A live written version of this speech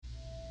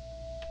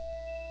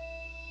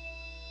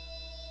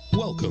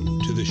Welcome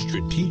to The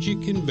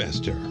Strategic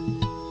Investor.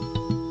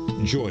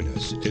 Join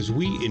us as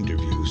we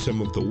interview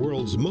some of the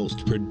world's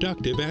most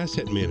productive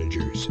asset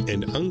managers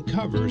and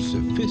uncover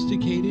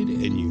sophisticated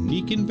and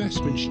unique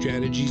investment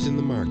strategies in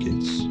the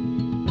markets.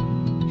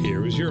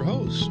 Here is your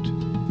host,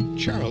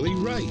 Charlie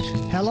Wright.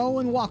 Hello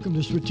and welcome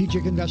to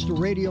Strategic Investor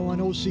Radio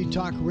on OC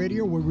Talk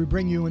Radio, where we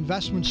bring you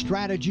investment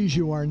strategies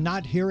you are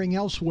not hearing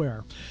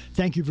elsewhere.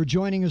 Thank you for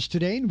joining us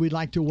today, and we'd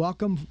like to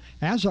welcome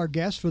as our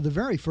guest for the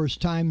very first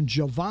time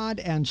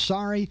Javad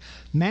Ansari,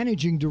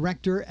 Managing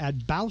Director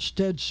at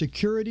Boustead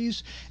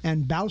Securities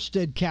and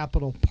Boustead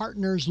Capital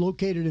Partners,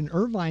 located in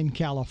Irvine,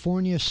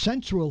 California,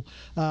 center of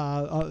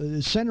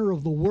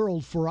the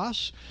world for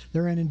us.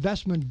 They're an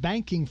investment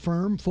banking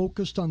firm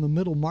focused on the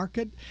middle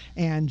market,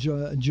 and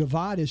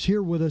Javad is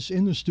here with us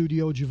in the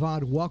studio.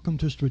 Javad, welcome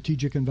to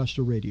Strategic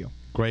Investor Radio.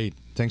 Great.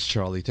 Thanks,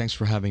 Charlie. Thanks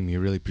for having me.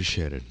 Really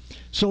appreciate it.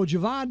 So,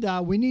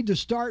 Javad, we need to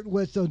start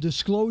with a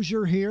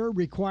disclosure here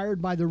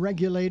required by the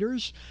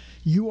regulators.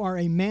 You are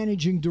a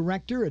managing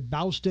director at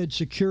Boustead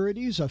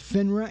Securities, a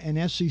FINRA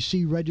and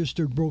SEC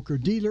registered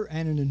broker-dealer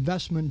and an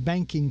investment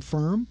banking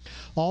firm.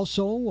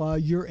 Also,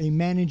 you're a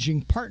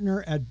managing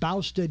partner at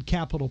Boustead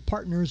Capital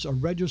Partners, a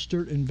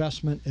registered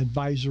investment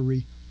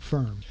advisory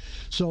firm.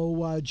 So,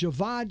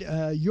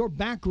 Javad, your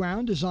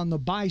background is on the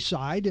buy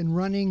side in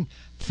running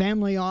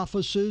family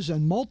offices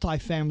and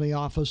multifamily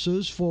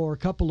offices for a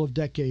couple of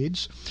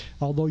decades,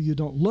 although you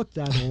don't look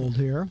that old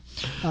here.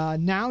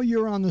 Now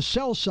you're on the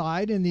sell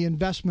side in the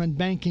investment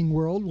banking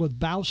world with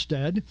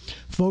Boustead,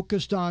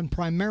 focused on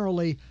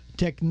primarily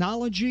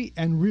technology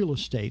and real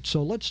estate.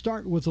 So let's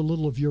start with a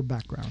little of your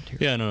background here.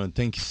 Yeah, no,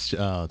 thanks,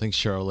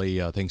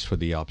 Charlie. Thanks for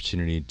the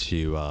opportunity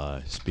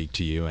to speak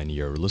to you and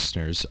your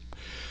listeners.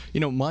 You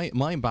know,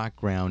 my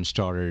background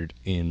started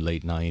in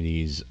late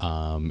 90s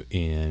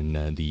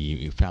in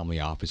the family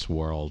office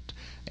world,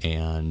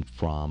 and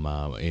from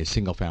a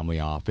single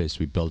family office,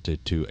 we built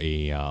it to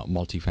a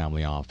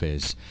multi-family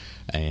office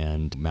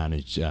and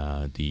managed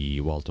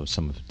the wealth of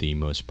some of the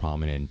most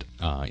prominent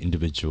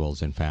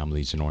individuals and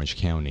families in Orange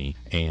County.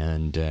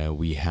 And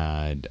we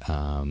had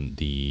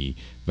the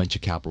venture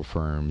capital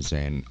firms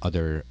and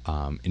other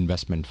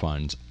investment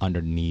funds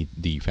underneath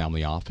the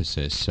family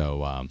offices.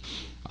 So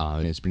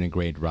it's been a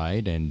great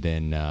ride. And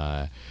then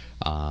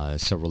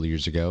several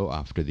years ago,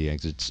 after the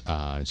exits,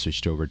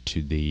 switched over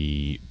to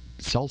the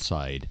sell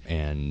side,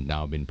 and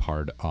now been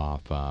part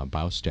of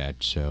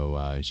Boustead. So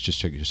it's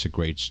just a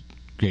great,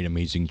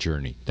 amazing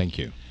journey. Thank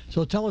you.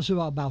 So tell us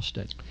about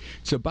Boustead.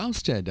 So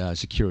Boustead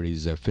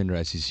Securities is a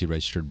FINRA SEC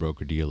registered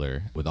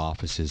broker-dealer with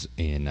offices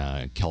in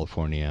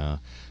California,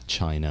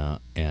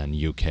 China, and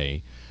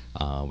UK.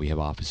 We have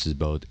offices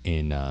both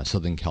in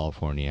Southern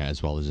California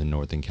as well as in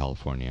Northern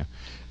California.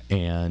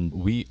 And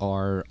we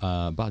are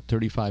about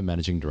 35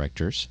 managing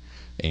directors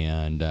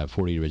and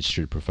 40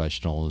 registered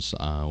professionals.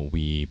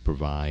 We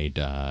provide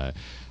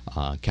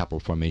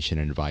capital formation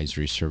and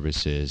advisory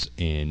services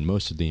in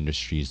most of the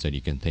industries that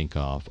you can think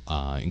of,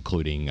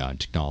 including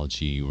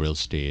technology, real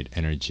estate,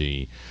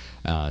 energy,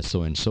 so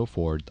on and so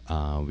forth.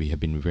 We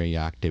have been very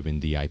active in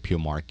the IPO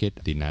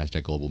market, the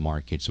NASDAQ Global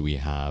Market. So we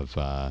have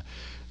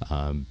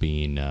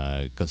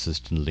been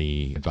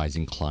consistently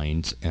advising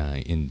clients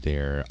in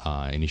their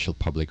initial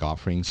public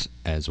offerings,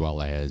 as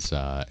well as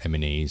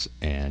M&As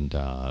and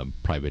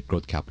private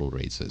growth capital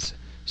raises.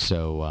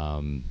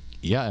 So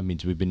yeah, I mean,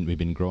 we've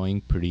been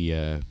growing pretty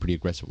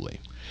aggressively.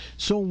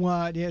 So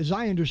as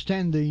I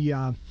understand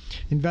the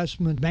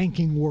investment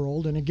banking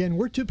world, and again,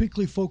 we're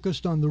typically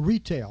focused on the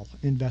retail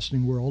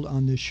investing world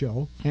on this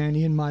show and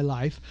in my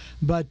life,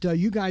 but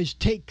you guys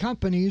take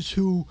companies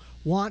who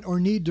want or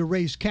need to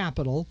raise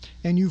capital,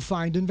 and you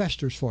find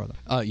investors for them.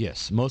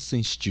 Yes, mostly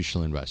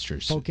institutional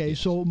investors. Okay, yes.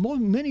 So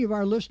many of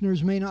our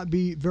listeners may not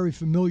be very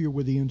familiar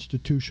with the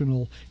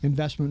institutional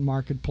investment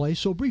marketplace,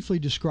 so briefly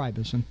describe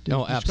us and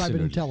describe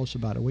it and tell us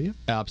about it, will you?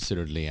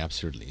 Absolutely.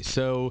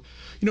 So,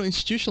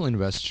 institutional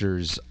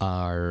investors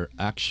are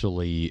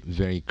actually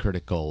very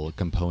critical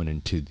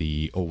component to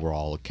the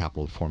overall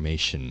capital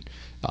formation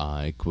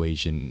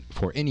equation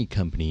for any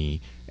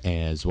company,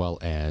 as well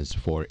as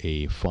for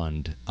a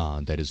fund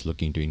that is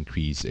looking to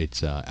increase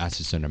its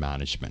assets under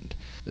management.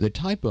 The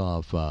type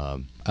of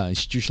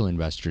institutional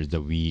investors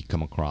that we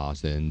come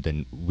across and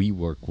then we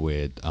work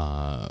with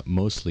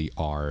mostly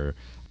are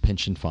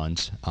pension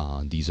funds.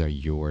 These are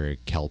your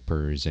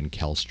CalPERS and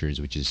CalSTRS,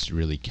 which is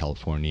really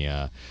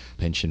California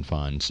pension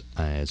funds,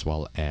 as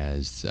well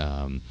as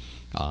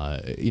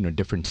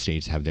different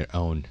states have their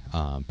own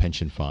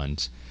pension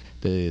funds.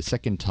 The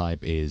second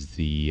type is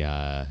the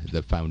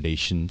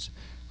foundations.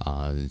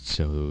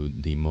 So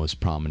the most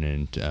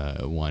prominent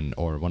one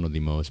of the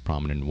most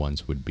prominent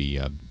ones would be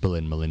Bill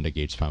and Melinda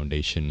Gates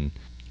Foundation.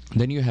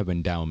 Then you have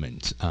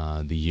endowments.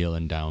 The Yale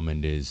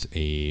Endowment is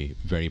a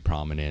very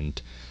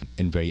prominent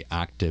and very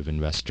active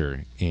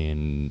investor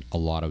in a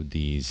lot of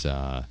these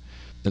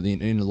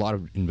in a lot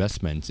of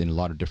investments, in a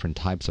lot of different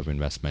types of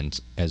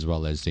investments, as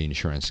well as the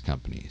insurance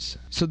companies.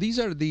 So these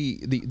are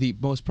the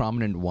most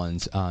prominent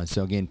ones.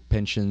 So again,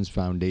 pensions,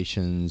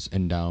 foundations,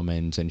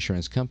 endowments,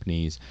 insurance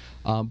companies,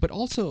 but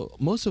also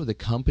most of the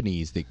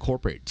companies, the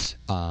corporates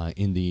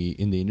in the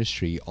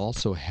industry,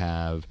 also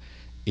have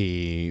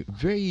a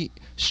very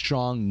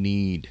strong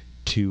need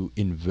to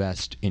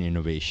invest in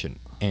innovation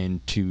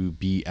and to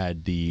be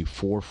at the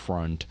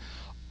forefront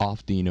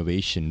of the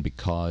innovation,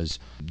 because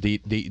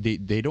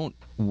they don't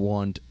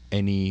want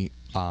any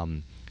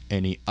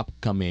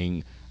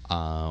upcoming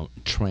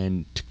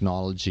trend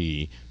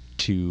technology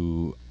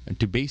to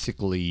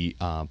basically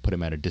put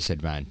them at a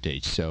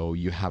disadvantage. So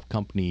you have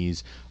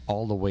companies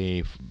all the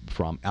way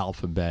from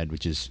Alphabet,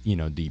 which is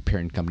the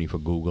parent company for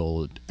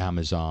Google,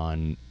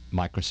 Amazon,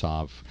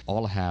 Microsoft,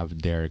 all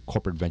have their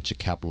corporate venture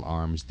capital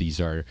arms.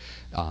 These are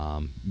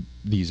a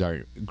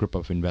group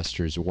of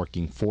investors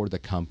working for the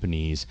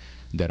companies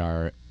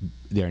they're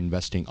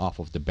investing off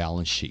of the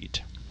balance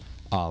sheet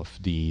of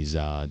these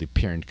the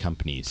parent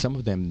companies. Some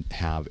of them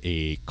have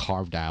a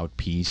carved out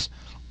piece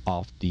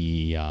of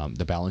the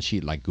balance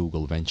sheet, like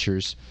Google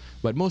Ventures,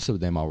 but most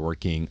of them are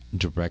working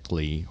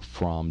directly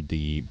from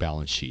the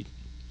balance sheet.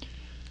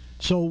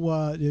 So,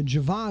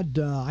 Javad,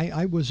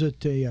 I was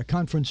at a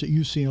conference at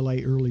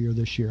UCLA earlier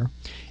this year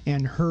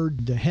and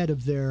heard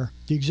the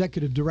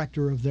executive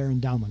director of their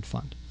endowment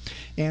fund.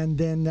 And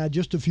then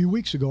just a few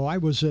weeks ago, I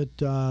was at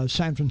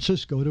San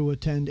Francisco to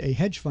attend a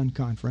hedge fund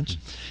conference,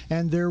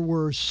 and there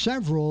were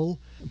several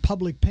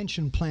public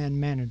pension plan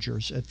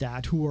managers at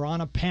that who were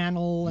on a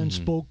panel and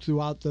spoke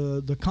throughout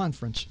the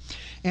conference.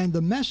 And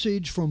the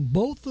message from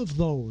both of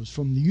those,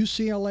 from the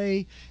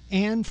UCLA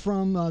and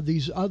from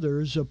these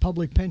others,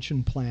 public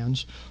pension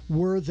plans,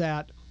 were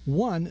that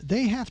one,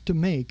 they have to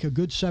make a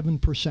good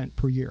 7%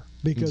 per year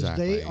because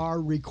they are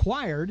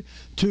required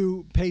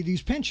to pay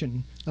these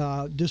pension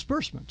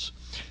disbursements.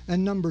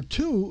 And number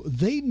two,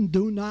 they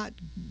do not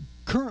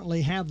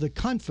currently have the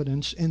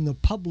confidence in the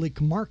public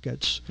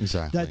markets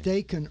that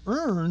they can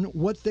earn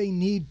what they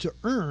need to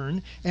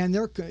earn, and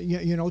they're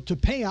to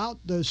pay out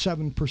the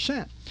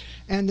 7%.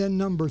 And then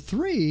number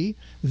three,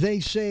 they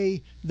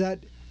say that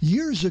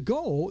years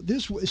ago,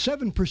 this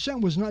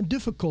 7% was not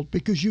difficult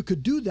because you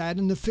could do that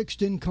in the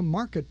fixed income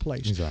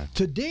marketplace.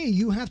 Today,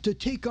 you have to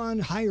take on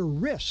higher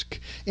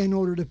risk in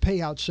order to pay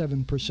out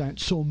 7%.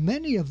 So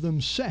many of them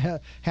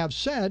have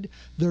said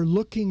they're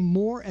looking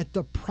more at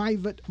the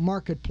private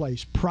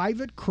marketplace,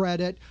 private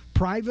credit,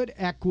 private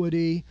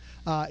equity,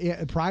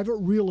 private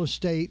real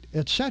estate,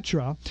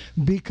 etc.,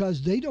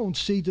 because they don't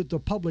see that the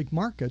public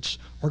markets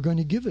are going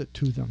to give it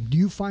to them. Do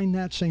you find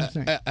that same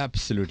thing?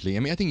 Absolutely. I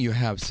mean, I think you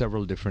have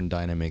several different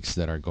dynamics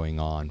that are going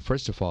on.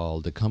 First of all,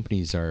 the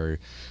companies are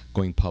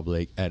going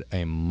public at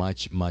a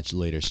much, much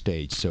later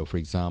stage. So, for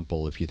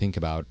example, if you think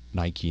about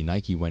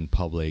Nike went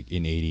public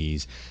in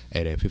 80s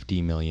at a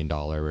 $50 million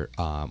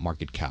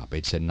market cap.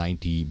 It's a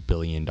 $90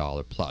 billion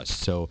plus.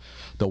 So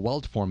the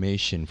wealth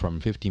formation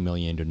from $50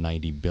 million to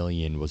 $90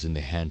 billion was in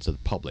the hands of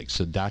the public.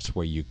 So that's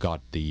where you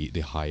got the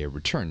higher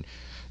return.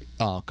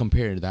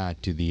 Compare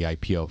that to the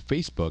IPO of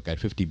Facebook at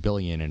 $50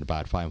 billion and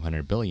about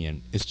 $500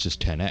 billion, it's just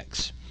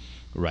 10x.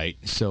 Right?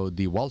 So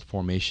the wealth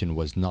formation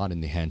was not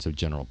in the hands of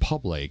general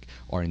public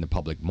or in the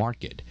public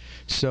market.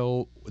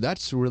 So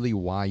that's really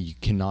why you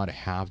cannot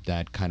have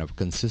that kind of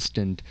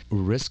consistent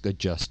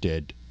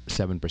risk-adjusted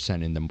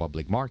 7% in the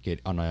public market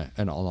on a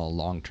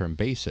long-term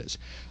basis.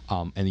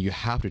 And you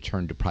have to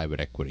turn to private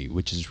equity,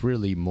 which is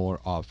really more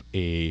of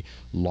a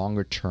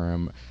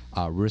longer-term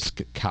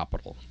risk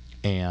capital.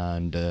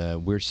 And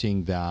we're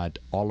seeing that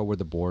all over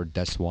the board.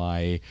 That's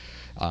why,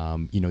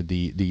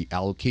 the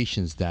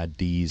allocations that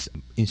these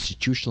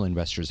institutional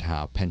investors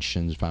have,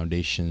 pensions,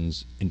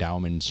 foundations,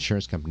 endowments,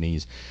 insurance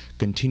companies,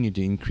 continue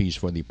to increase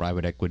for the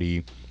private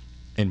equity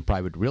and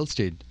private real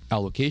estate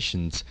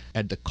allocations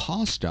at the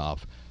cost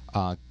of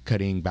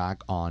cutting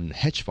back on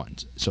hedge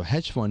funds. So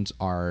hedge funds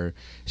are,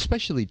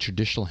 especially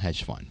traditional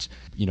hedge funds,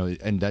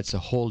 and that's a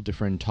whole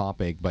different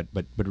topic. But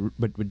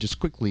just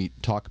quickly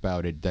talk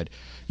about it. That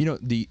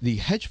the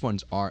hedge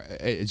funds are,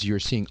 as you're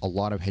seeing, a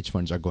lot of hedge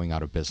funds are going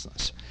out of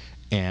business.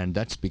 And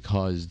that's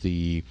because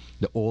the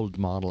old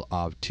model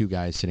of two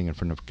guys sitting in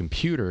front of a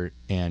computer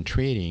and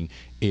trading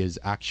is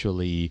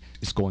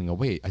going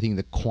away. I think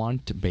the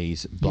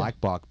quant-based,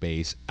 black box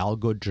based,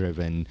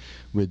 algo-driven,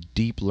 with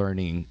deep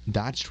learning,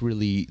 that's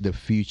really the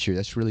future.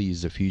 That's really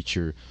is the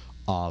future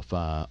of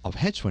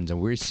hedge funds, and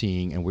we're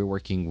seeing, and we're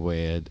working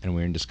with, and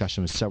we're in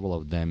discussion with several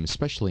of them,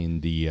 especially in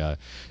the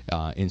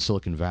in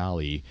Silicon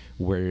Valley,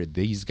 where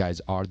these guys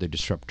are the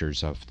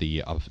disruptors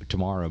of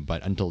tomorrow.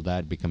 But until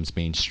that becomes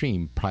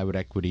mainstream, private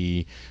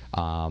equity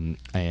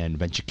and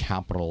venture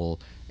capital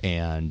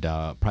and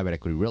private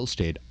equity real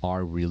estate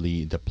are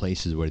really the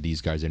places where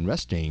these guys are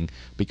investing,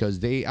 because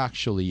they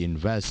actually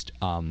invest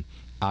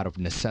out of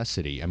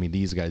necessity. I mean,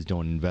 these guys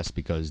don't invest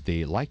because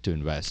they like to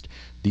invest.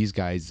 These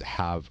guys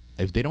have,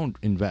 if they don't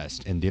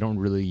invest and they don't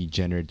really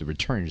generate the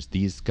returns,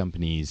 these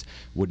companies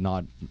would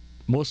not,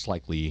 most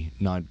likely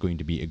not going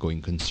to be a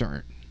going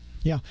concern.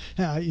 Yeah.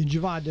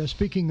 Javad,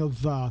 speaking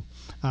of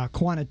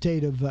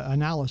quantitative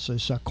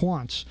analysis,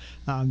 quants,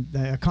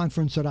 a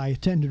conference that I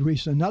attended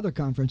recently, another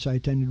conference I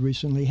attended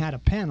recently, had a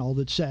panel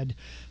that said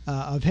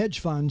of hedge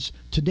funds,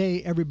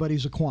 today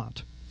everybody's a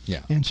quant.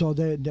 Yeah. And so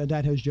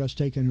that has just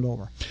taken it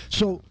over.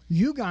 So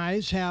you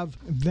guys have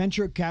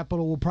venture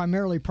capital,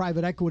 primarily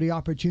private equity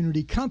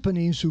opportunity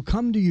companies who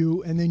come to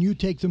you, and then you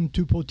take them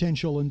to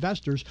potential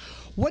investors.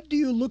 What do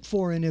you look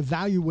for in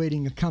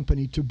evaluating a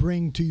company to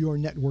bring to your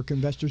network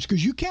investors?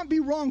 Because you can't be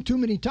wrong too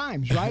many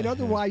times, right?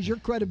 Otherwise, your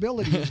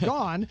credibility is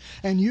gone,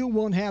 and you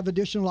won't have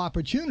additional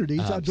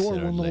opportunities. That door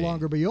will no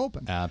longer be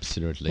open.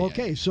 Absolutely.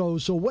 Okay, so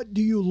what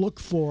do you look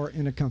for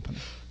in a company?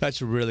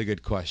 That's a really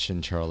good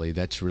question, Charlie.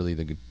 That's really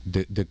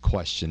the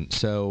question.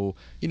 So,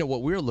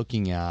 what we're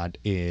looking at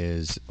is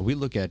we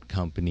look at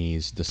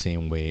companies the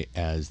same way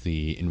as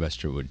the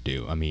investor would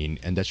do. I mean,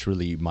 and that's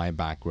really my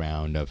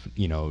background of,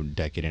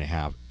 decade and a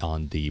half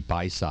on the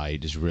buy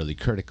side is really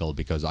critical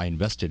because I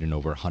invested in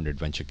over 100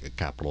 venture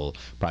capital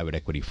private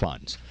equity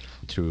funds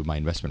through my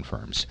investment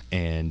firms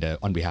and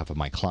on behalf of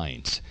my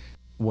clients.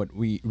 What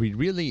we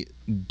really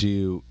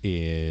do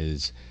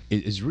is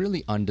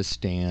really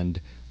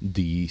understand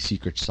the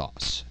secret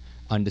sauce,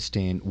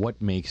 understand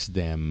what makes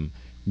them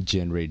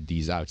generate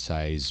these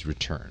outsized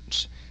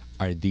returns.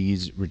 Are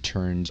these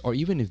returns, or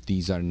even if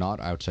these are not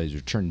outsized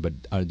return, but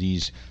are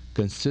these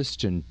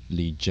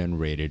consistently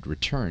generated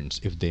returns?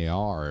 If they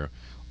are,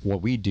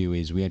 what we do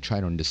is we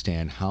try to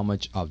understand how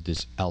much of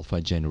this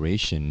alpha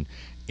generation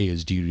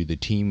is due to the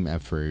team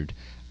effort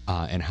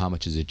and how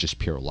much is it just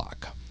pure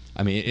luck.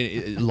 I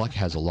mean, luck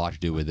has a lot to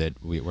do with it.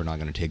 We're not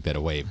going to take that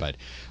away, but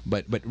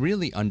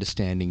really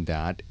understanding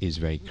that is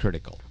very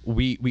critical.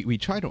 We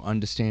try to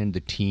understand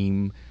the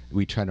team.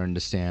 We try to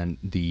understand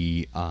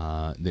the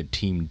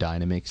team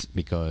dynamics,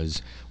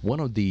 because one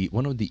of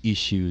the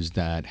issues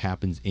that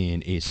happens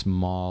in a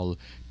small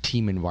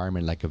team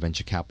environment like a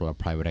venture capital or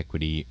private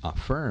equity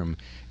firm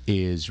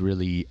is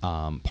really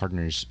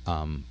partners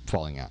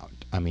falling out.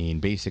 I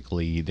mean,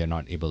 basically, they're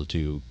not able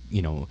to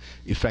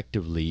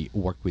effectively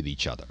work with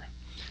each other.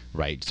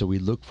 Right. So we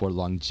look for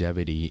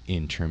longevity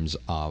in terms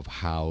of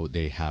how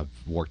they have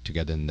worked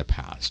together in the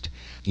past,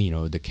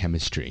 the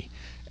chemistry,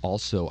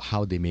 also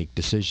how they make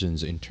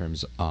decisions in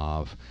terms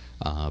of,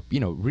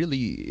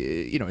 really,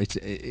 it's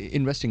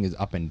investing is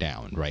up and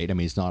down, right? I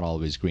mean, it's not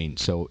always green.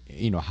 So,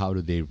 how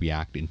do they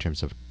react in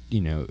terms of,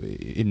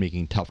 in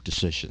making tough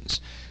decisions,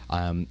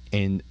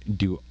 and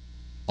do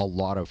a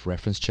lot of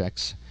reference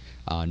checks,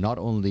 not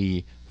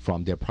only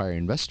from their prior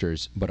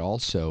investors, but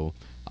also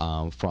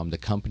from the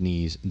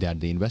companies that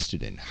they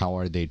invested in. How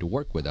are they to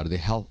work with? Are they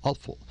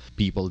helpful?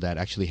 People that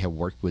actually have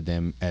worked with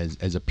them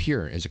as a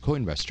peer, as a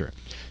co-investor.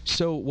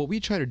 So what we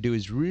try to do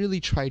is really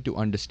try to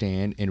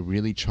understand and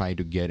really try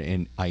to get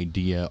an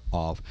idea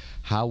of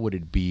how would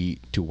it be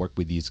to work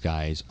with these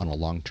guys on a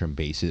long-term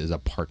basis as a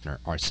partner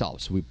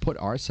ourselves. So we put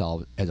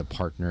ourselves as a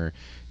partner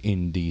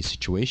in these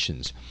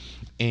situations.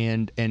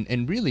 And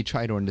really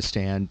try to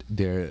understand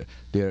their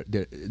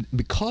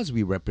because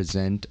we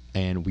represent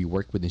and we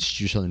work with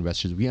institutional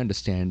investors, we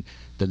understand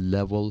the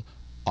level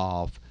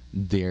of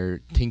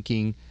their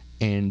thinking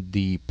and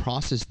the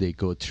process they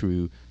go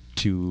through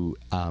to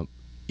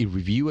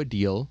review a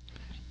deal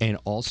and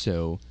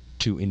also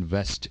to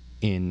invest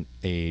in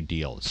a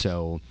deal.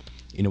 So,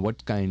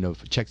 what kind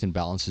of checks and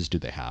balances do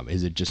they have?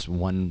 Is it just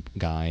one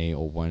guy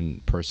or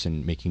one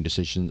person making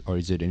decisions, or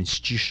is it an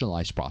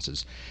institutionalized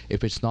process?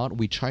 If it's not,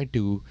 we try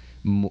to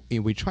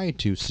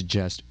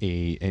suggest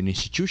an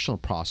institutional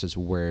process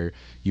where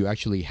you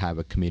actually have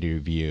a committee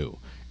review,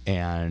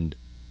 and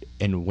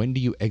when do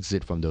you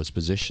exit from those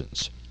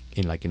positions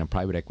in a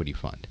private equity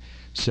fund.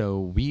 So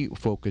we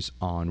focus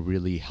on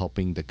really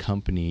helping the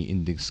company,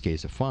 in this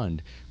case a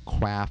fund,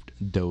 craft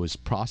those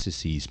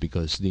processes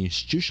because the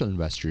institutional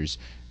investors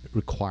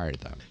require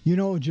them.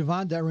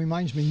 Javad, that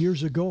reminds me,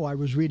 years ago I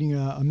was reading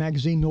a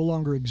magazine no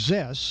longer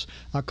exists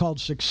called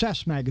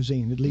Success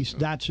Magazine. At least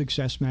that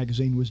Success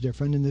Magazine was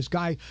different. And this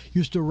guy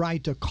used to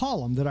write a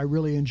column that I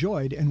really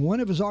enjoyed. And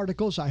one of his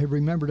articles I have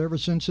remembered ever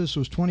since, this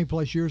was 20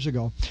 plus years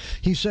ago.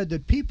 He said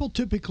that people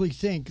typically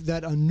think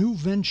that a new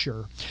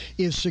venture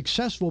is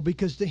successful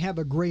because they have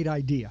a great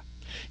idea.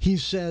 He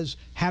says,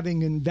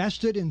 having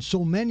invested in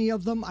so many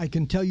of them, I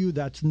can tell you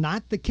that's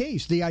not the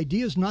case. The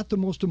idea is not the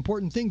most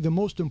important thing. The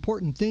most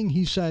important thing,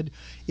 he said,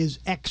 is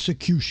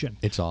execution.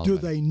 It's all Do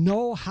they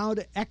know how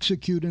to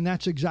execute? And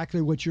that's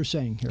exactly what you're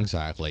saying here.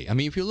 Exactly. I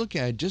mean, if you look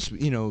at just,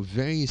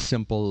 very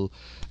simple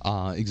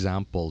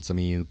examples, I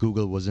mean,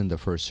 Google wasn't the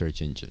first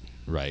search engine,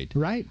 right?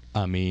 Right.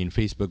 I mean,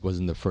 Facebook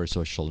wasn't the first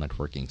social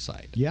networking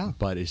site. Yeah.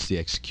 But it's the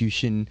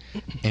execution,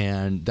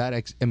 and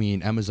that,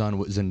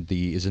 Amazon isn't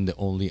the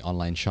only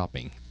online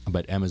shopping.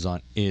 But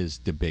Amazon is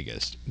the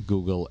biggest.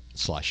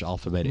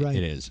 Google/Alphabet, right.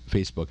 It is.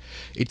 Facebook.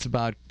 It's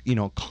about,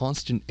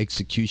 constant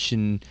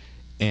execution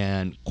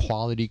and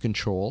quality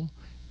control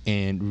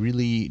and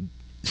really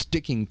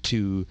sticking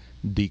to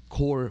the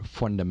core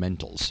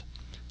fundamentals.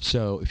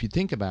 So if you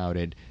think about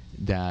it,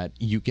 that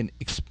you can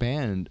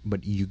expand,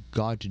 but you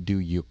got to do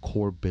your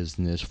core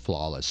business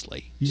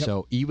flawlessly. Yep.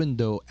 So even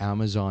though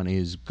Amazon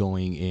is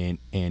going in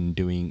and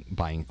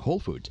buying Whole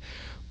Foods,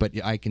 but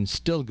I can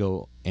still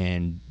go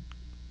and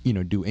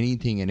do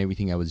anything and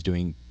everything I was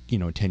doing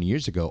 10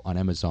 years ago on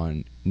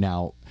Amazon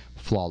now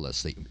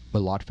flawlessly, a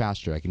lot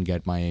faster. I can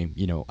get my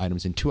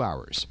items in 2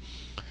 hours.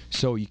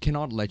 So you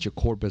cannot let your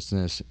core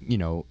business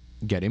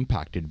get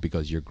impacted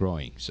because you're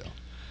growing.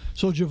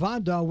 So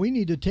Javad, we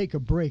need to take a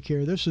break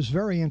here. This is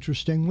very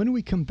interesting. When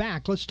we come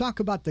back, let's talk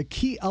about the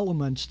key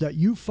elements that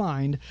you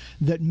find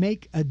that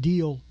make a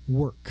deal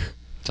work.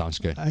 Sounds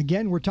good.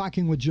 Again, we're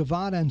talking with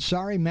Javad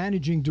Ansari,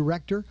 Managing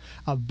Director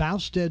of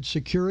Boustead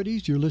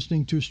Securities. You're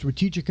listening to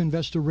Strategic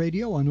Investor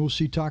Radio on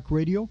OC Talk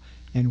Radio,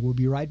 and we'll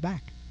be right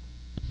back.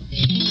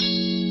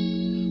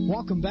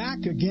 Welcome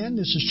back. Again,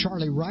 this is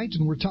Charlie Wright,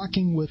 and we're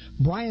talking with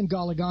Brian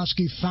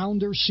Goligoski,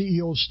 founder,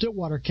 CEO of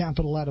Stillwater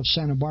Capital out of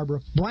Santa Barbara.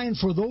 Brian,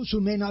 for those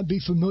who may not be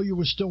familiar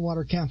with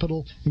Stillwater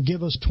Capital,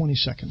 give us 20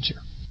 seconds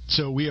here.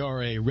 So we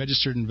are a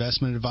registered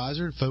investment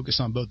advisor, focused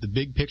on both the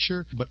big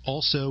picture, but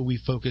also we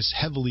focus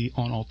heavily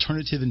on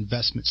alternative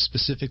investments,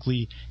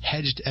 specifically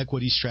hedged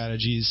equity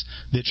strategies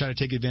that try to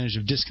take advantage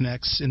of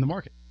disconnects in the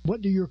market.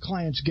 What do your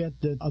clients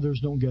get that others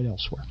don't get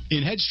elsewhere?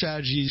 In hedge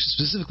strategies,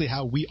 specifically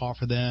how we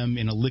offer them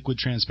in a liquid,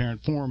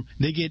 transparent form,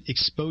 they get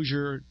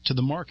exposure to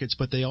the markets,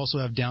 but they also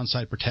have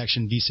downside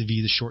protection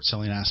vis-a-vis the short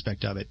selling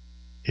aspect of it.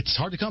 It's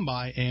hard to come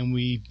by, and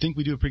we think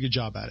we do a pretty good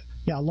job at it.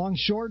 Yeah, long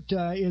short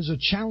is a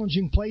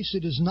challenging place.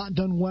 It has not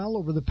done well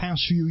over the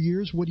past few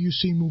years. What do you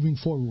see moving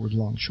forward with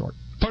long short?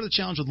 Part of the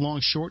challenge with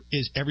long short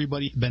is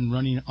everybody been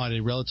running on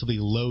a relatively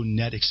low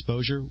net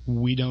exposure.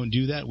 We don't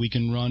do that. We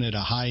can run at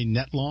a high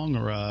net long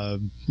or a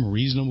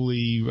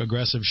reasonably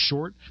aggressive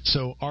short.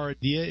 So our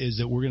idea is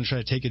that we're going to try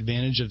to take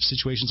advantage of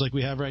situations like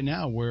we have right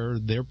now, where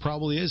there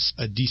probably is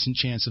a decent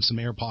chance of some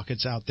air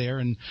pockets out there,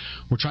 and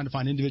we're trying to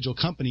find individual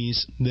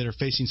companies that are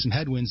facing some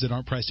headwinds that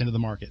aren't priced into the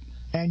market.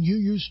 And you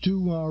used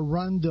to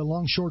run the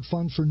long-short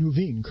fund for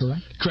Nuveen,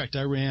 correct? Correct.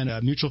 I ran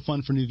a mutual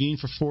fund for Nuveen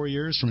for 4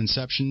 years, from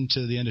inception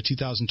to the end of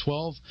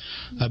 2012.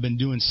 I've been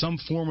doing some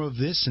form of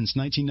this since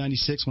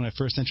 1996 when I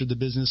first entered the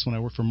business, when I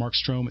worked for Mark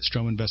Strom at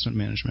Strom Investment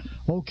Management.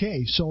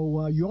 Okay,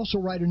 so you also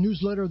write a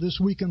newsletter, This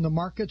Week in the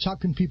Markets. How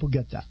can people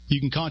get that? You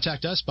can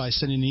contact us by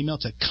sending an email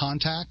to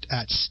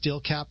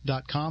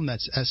contact@stillcap.com.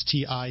 That's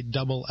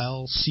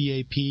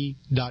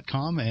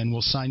STILLCAP.com, and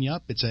we'll sign you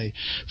up. It's a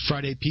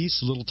Friday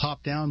piece, a little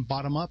top-down,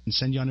 bottom-up, and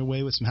send you on your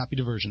way with some happy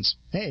diversions.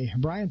 Hey,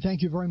 Brian,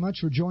 thank you very much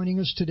for joining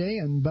us today,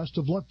 and best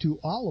of luck to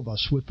all of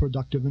us with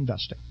productive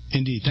investing.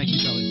 Indeed. Thank you,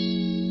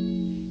 Charlie.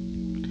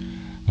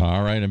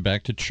 All right, and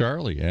back to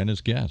Charlie and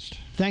his guest.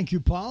 Thank you,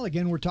 Paul.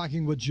 Again, we're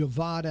talking with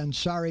Javad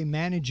Ansari,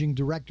 Managing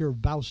Director of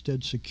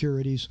Boustead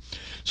Securities.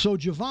 So,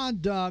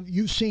 Javad,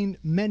 you've seen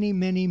many,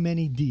 many,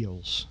 many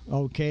deals,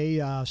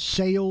 okay?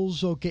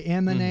 Sales, okay,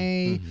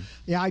 M&A,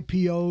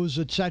 IPOs,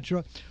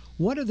 etc.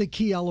 What are the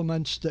key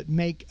elements that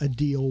make a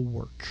deal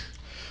work?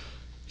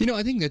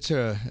 I think that's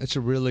a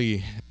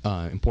really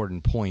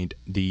important point.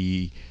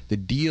 The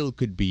deal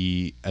could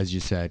be, as you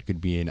said, could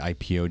be an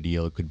IPO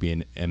deal, it could be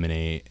an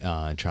M&A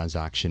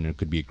transaction, it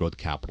could be a growth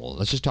capital.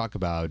 Let's just talk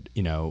about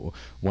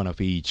one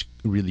of each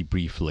really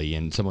briefly,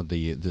 and some of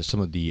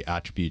the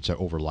attributes are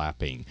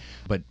overlapping.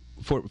 But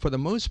for the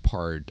most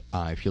part,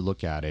 if you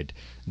look at it,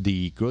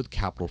 the growth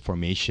capital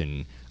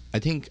formation, I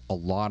think a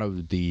lot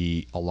of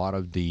the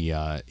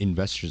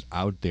investors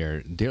out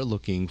there, they're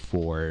looking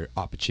for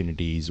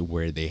opportunities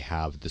where they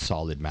have the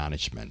solid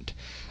management.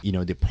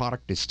 The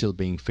product is still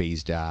being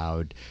phased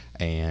out,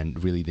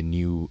 and really the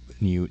new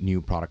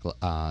product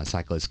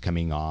cycle is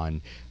coming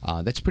on.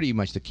 That's pretty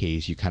much the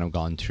case. You kind of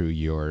gone through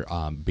your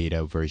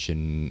beta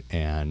version,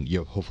 and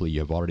hopefully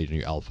you have already done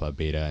your alpha,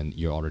 beta, and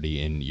you're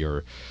already in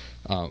your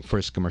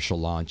first commercial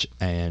launch,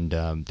 and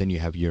then you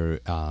have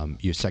your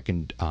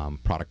second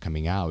product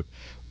coming out.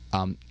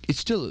 It's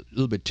still a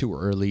little bit too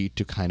early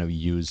to kind of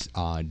use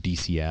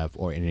DCF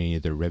or any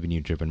other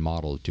revenue-driven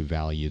model to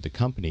value the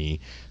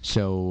company.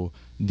 So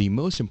the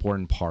most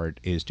important part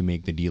is to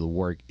make the deal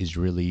work is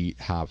really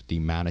have the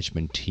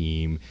management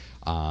team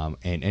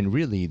and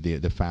really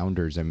the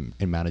founders and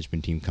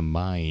management team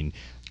combine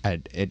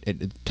at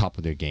the top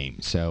of their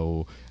game.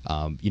 So,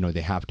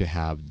 they have to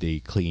have the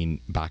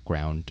clean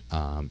background.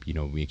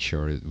 Make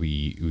sure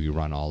we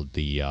run all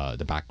the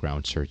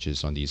background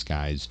searches on these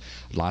guys.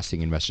 Last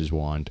thing investors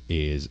want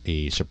is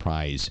a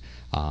surprise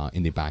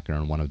in the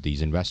background of one of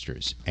these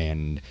investors.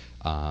 And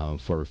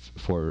for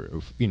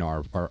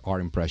our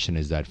impression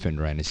is that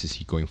FINRA and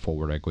SEC going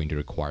forward are going to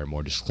require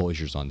more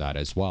disclosures on that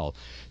as well.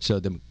 So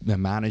the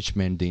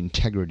management, the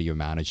integrity of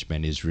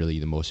management is really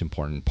the most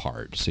important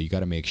part. So you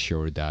got to make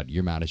sure that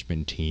your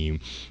management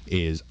team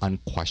is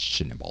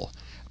unquestionable.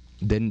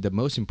 then the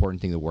most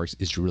important thing that works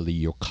is really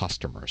your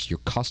customers. Your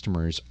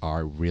customers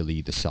are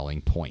really the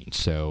selling point.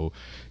 So,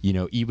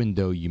 even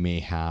though you may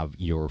have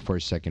your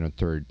first, second, or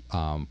third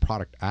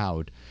product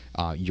out,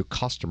 your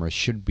customers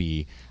should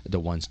be the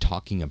ones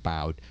talking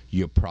about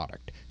your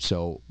product.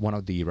 So one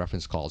of the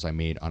reference calls I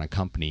made on a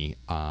company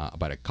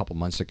about a couple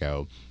months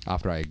ago,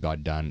 after I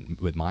got done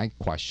with my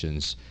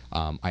questions,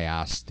 I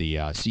asked the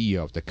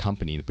CEO of the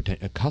company,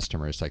 the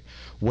customers, like,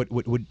 what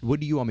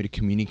do you want me to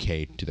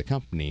communicate to the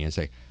company? And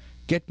say,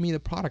 get me the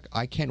product.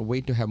 I can't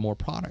wait to have more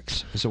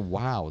products. So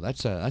wow,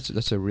 that's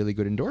a really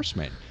good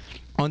endorsement.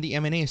 On the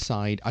M&A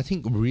side, I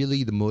think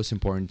really the most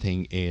important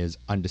thing is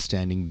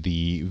understanding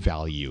the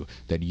value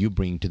that you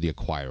bring to the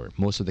acquirer.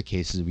 Most of the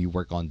cases we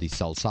work on the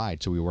sell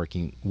side, so we're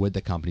working with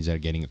the companies that are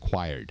getting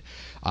acquired.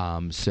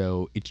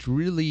 So it's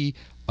really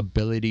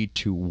ability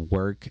to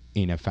work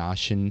in a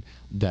fashion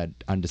that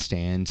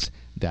understands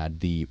that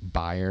the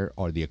buyer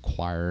or the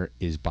acquirer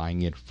is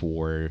buying it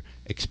for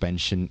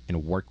expansion,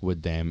 and work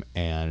with them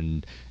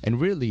and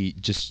really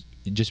just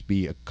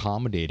be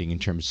accommodating in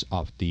terms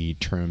of the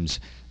terms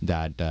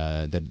that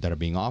are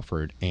being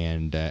offered.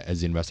 And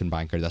as the investment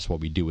banker, that's what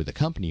we do with the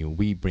company.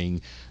 We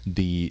bring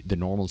the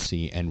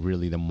normalcy and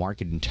really the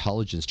market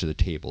intelligence to the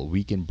table.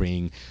 We can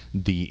bring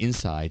the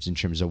insights in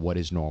terms of what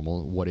is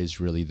normal, what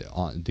is really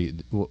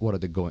what are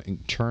the going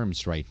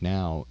terms right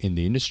now in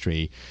the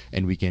industry,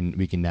 and we can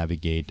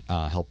navigate,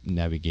 help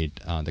navigate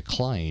the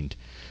client.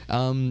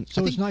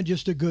 So it's not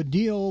just a good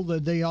deal,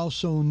 that they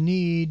also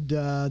need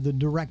the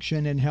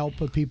direction and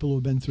help of people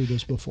who've been through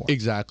this before.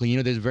 Exactly.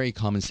 There's a very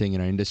common saying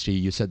in our industry,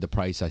 you said the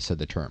price, I said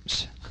the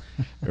terms.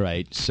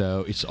 Right?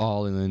 So it's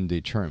all in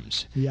the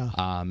terms. Yeah.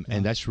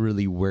 And that's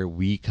really where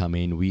we come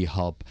in. We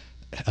help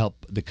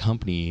the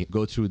company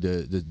go through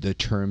the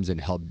terms and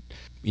help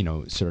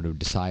sort of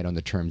decide on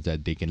the terms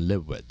that they can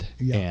live with,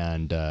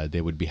 and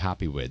they would be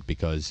happy with,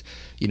 because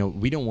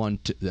we don't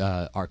want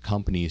our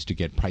companies to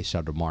get priced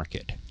out of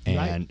market,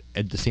 and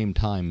at the same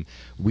time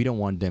we don't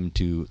want them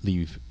to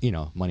leave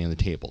money on the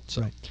table.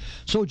 So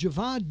So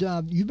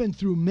Javad, you've been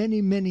through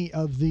many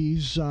of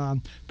these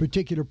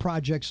particular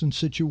projects and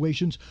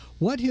situations.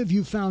 What have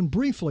you found,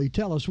 briefly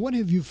tell us, what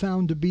have you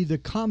found to be the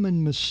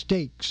common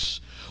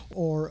mistakes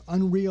or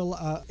unreal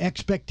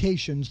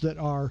expectations that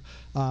are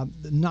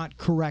not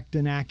correct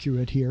and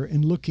accurate here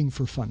in looking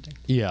for funding?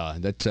 Yeah,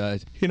 that's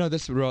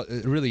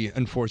really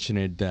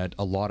unfortunate that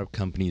a lot of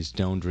companies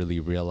don't really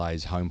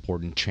realize how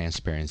important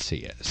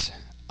transparency is.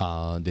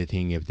 They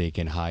think if they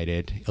can hide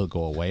it, it'll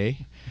go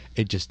away.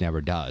 It just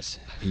never does.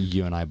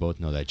 You and I both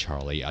know that,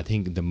 Charlie. I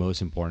think the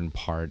most important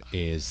part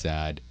is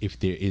that if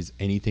there is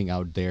anything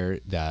out there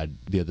that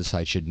the other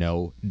side should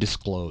know,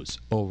 disclose,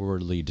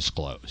 overtly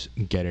disclose,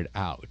 get it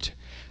out.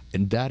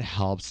 And that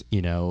helps,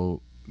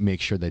 make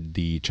sure that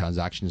the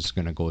transaction is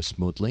going to go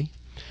smoothly.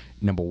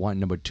 Number one.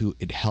 Number two,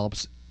 it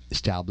helps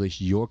establish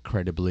your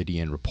credibility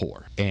and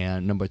rapport.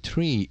 And number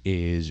three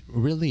is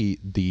really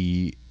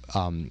the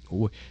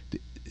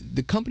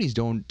companies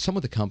some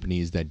of the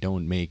companies that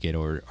don't make it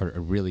or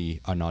really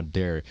are not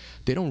there,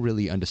 they don't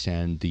really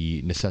understand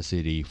the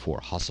necessity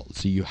for hustle.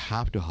 So you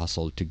have to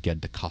hustle to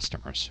get the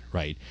customers,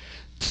 right?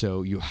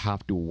 So you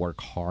have to work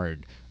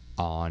hard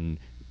on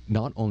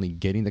not only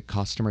getting the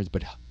customers,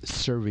 but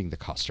serving the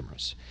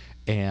customers.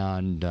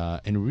 And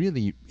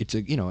really,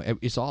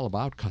 it's all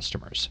about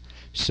customers.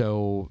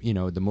 So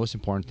the most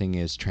important thing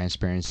is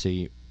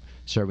transparency,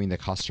 serving the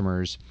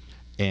customers,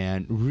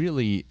 and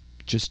really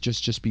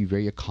just be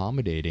very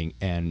accommodating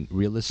and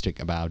realistic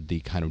about the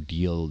kind of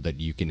deal that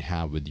you can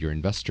have with your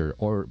investor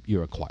or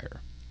your acquirer.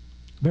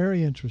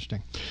 Very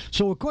interesting.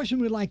 So a question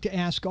we'd like to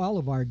ask all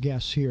of our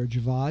guests here,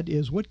 Javad,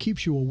 is what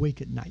keeps you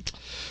awake at night?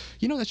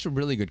 That's a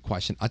really good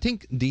question. I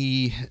think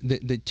the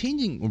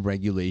changing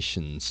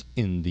regulations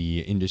in the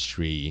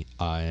industry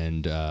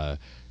and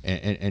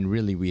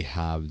really we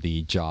have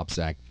the Jobs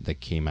Act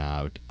that came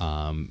out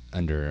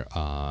under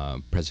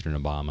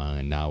President Obama,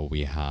 and now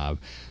we have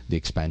the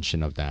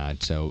expansion of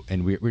that. So,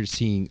 and we're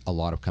seeing a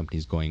lot of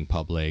companies going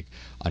public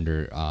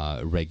under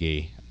Reg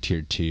A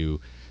Tier 2.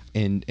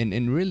 And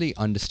really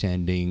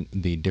understanding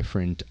the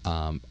different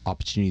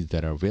opportunities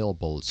that are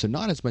available. So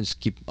not as much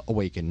keep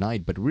awake at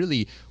night, but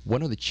really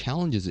one of the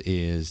challenges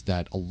is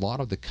that a lot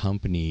of the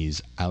companies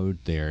out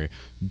there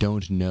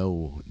don't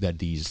know that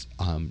these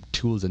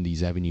tools and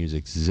these avenues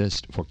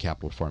exist for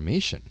capital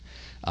formation.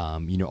 A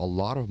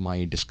lot of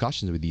my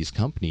discussions with these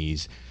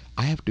companies,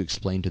 I have to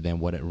explain to them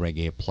what a Reg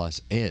A Plus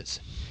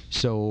is.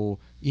 So,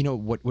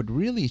 what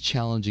really is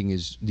challenging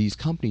is these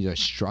companies are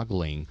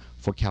struggling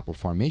for capital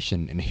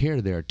formation, and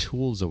here there are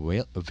tools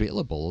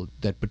available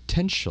that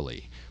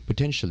potentially,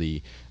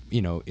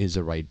 is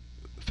a right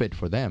fit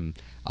for them.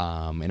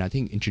 And I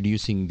think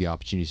introducing the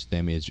opportunities to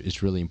them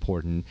is really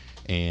important.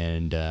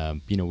 And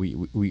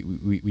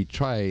we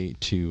try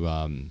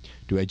to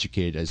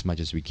educate as much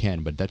as we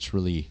can, but that's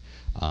really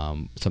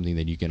something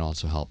that you can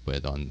also help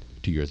with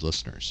to your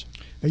listeners.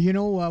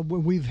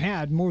 We've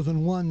had more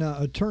than one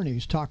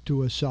attorneys talk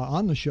to us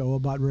on the show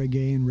about Reg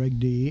A and Reg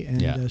D,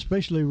 and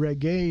especially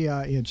Reg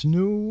A. It's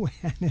new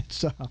and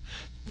it's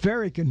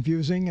very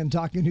confusing, and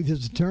talking to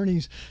these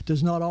attorneys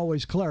does not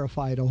always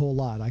clarify it a whole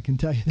lot. I can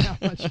tell you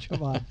that much,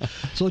 Javad.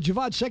 So,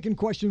 Javad, second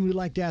question we'd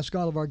like to ask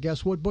all of our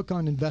guests: what book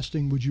on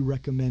investing would you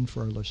recommend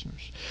for our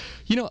listeners?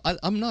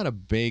 I'm not a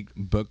big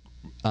book.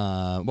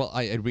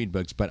 I read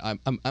books, but I'm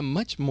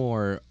much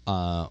more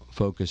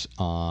focused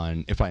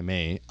on, if I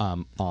may,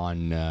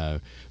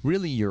 on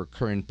really your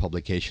current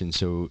publication.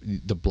 So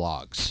the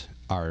blogs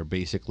are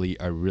basically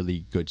a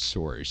really good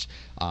source.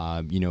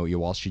 Your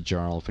Wall Street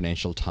Journal,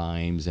 Financial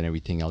Times, and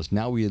everything else.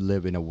 Now we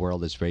live in a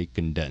world that's very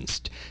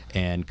condensed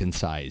and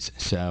concise.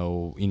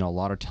 So, a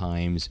lot of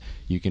times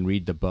you can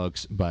read the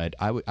books, but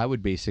I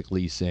would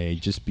basically say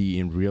just be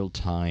in real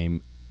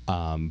time.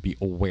 Be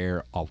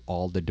aware of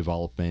all the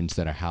developments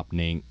that are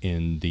happening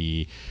in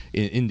the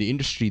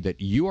industry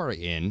that you are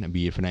in,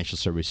 be it financial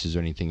services or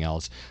anything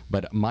else.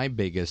 But my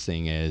biggest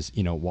thing is,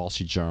 Wall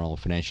Street Journal,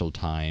 Financial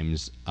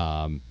Times.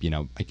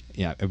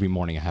 Every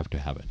morning I have to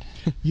have it.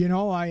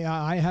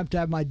 I have to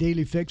have my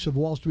daily fix of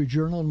Wall Street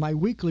Journal and my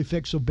weekly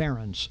fix of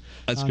Barron's.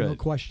 That's good. No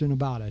question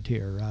about it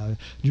here,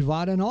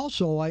 Javad. And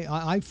also,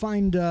 I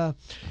find that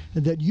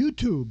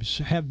YouTubes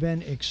have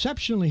been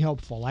exceptionally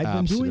helpful. I've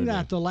been doing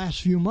that the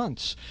last few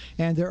months.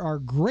 And there are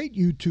great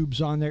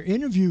YouTubes on there,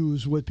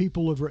 interviews with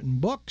people who have written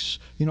books,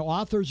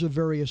 authors of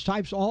various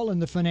types, all in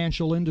the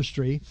financial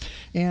industry,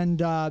 and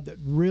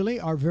really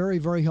are very,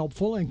 very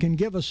helpful and can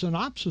give a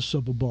synopsis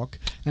of a book.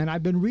 And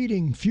I've been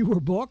reading fewer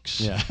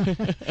books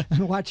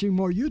and watching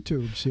more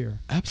YouTubes here.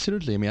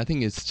 Absolutely. I mean, I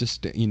think it's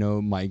just,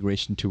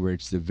 migration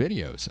towards the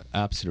videos.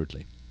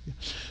 Absolutely.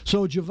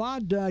 So,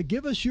 Javad,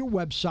 give us your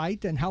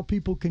website and how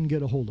people can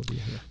get a hold of you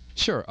here.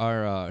 Sure.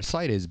 Our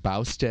site is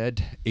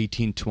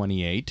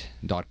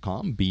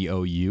Bousted1828.com,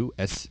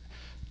 BOUSTEAD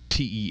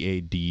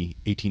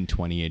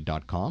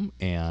 1828.com,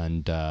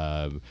 and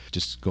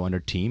just go under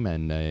team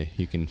and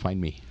you can find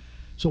me.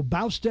 So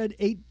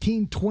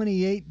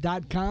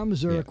Bousted1828.com,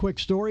 is there a quick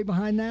story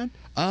behind that?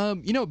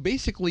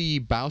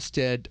 Basically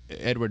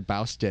Edward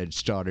Bousted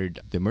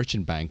started the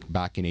merchant bank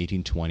back in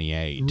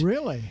 1828.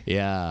 Really?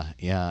 Yeah.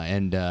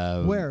 And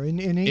where? In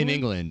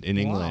England? In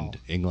England.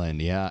 Wow.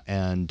 England, yeah.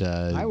 And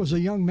I was a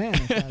young man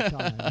at that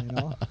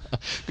time,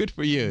 Good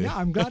for you. Yeah,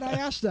 I'm glad I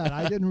asked that.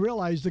 I didn't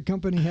realize the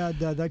company had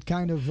that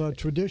kind of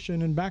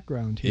tradition and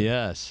background here.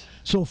 Yes.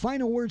 So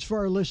final words for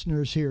our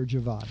listeners here,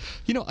 Javad.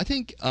 I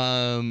think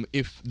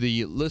if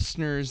the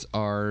listeners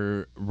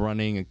are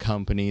running a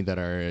company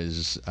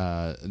that's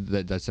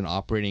an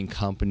operating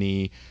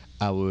company,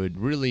 I would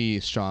really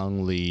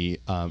strongly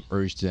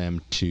urge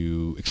them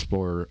to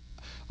explore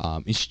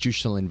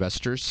institutional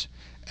investors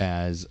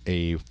as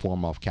a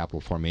form of capital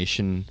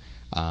formation.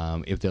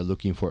 If they're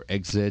looking for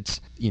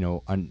exits,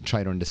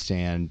 try to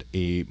understand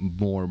a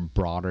more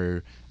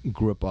broader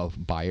group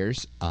of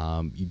buyers.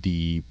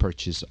 The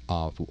purchase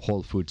of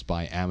Whole Foods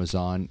by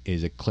Amazon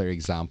is a clear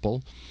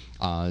example.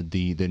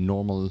 The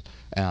normal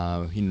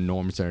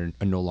norms are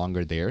no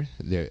longer there.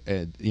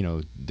 They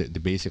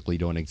basically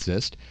don't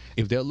exist.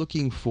 If they're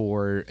looking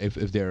for, if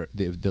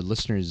the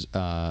listeners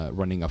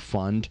running a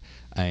fund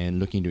and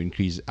looking to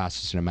increase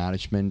assets under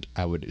management,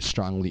 I would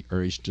strongly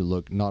urge to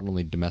look not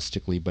only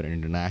domestically but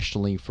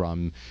internationally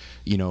from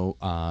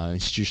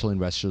institutional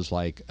investors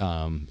like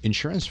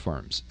insurance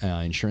firms.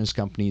 Insurance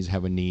companies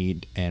have a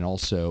need, and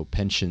also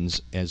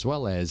pensions, as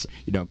well as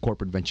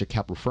corporate venture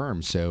capital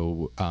firms.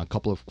 So a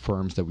couple of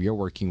firms that we are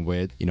working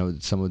with,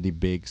 some of the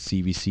big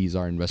CVCs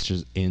are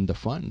investors in the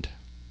fund.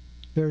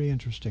 Very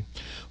interesting.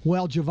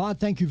 Well, Javad,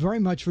 thank you very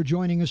much for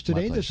joining us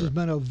today. This has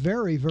been a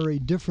very, very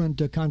different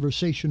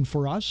conversation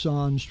for us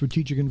on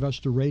Strategic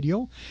Investor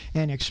Radio,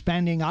 and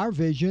expanding our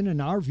vision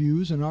and our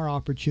views and our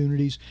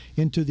opportunities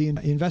into the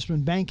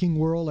investment banking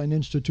world and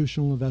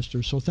institutional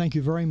investors. So thank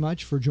you very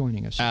much for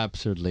joining us.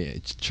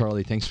 Absolutely.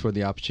 Charlie, thanks for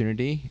the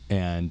opportunity,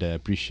 and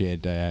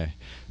appreciate the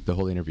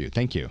whole interview.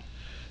 Thank you.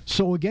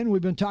 So again,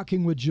 we've been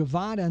talking with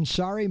Javad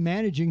Ansari,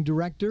 Managing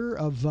Director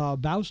of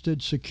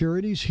Bousted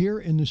Securities, here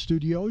in the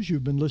studios.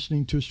 You've been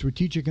listening to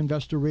Strategic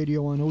Investor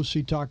Radio on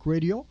OC Talk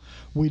Radio.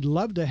 We'd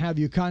love to have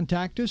you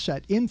contact us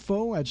at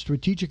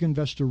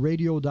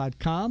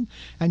info@strategicinvestorradio.com,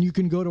 and you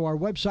can go to our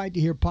website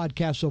to hear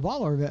podcasts of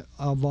all our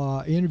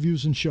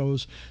interviews and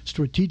shows,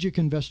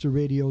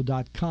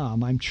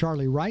 strategicinvestorradio.com. I'm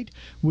Charlie Wright,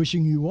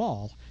 wishing you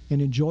all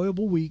an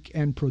enjoyable week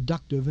and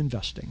productive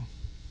investing.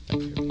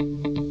 Thank you.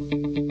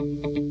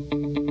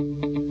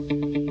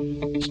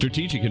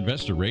 Strategic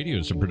Investor Radio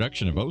is a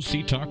production of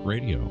OC Talk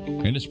Radio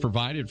and is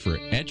provided for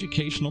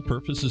educational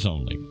purposes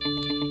only.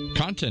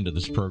 Content of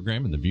this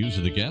program and the views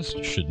of the guests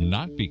should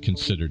not be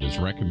considered as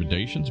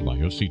recommendations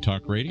by OC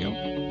Talk Radio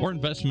or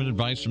investment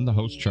advice from the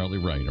host Charlie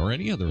Wright or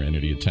any other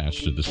entity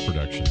attached to this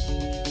production.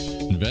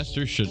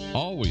 Investors should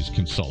always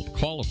consult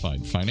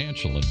qualified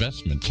financial,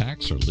 investment,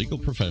 tax, or legal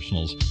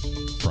professionals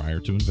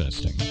prior to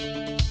investing.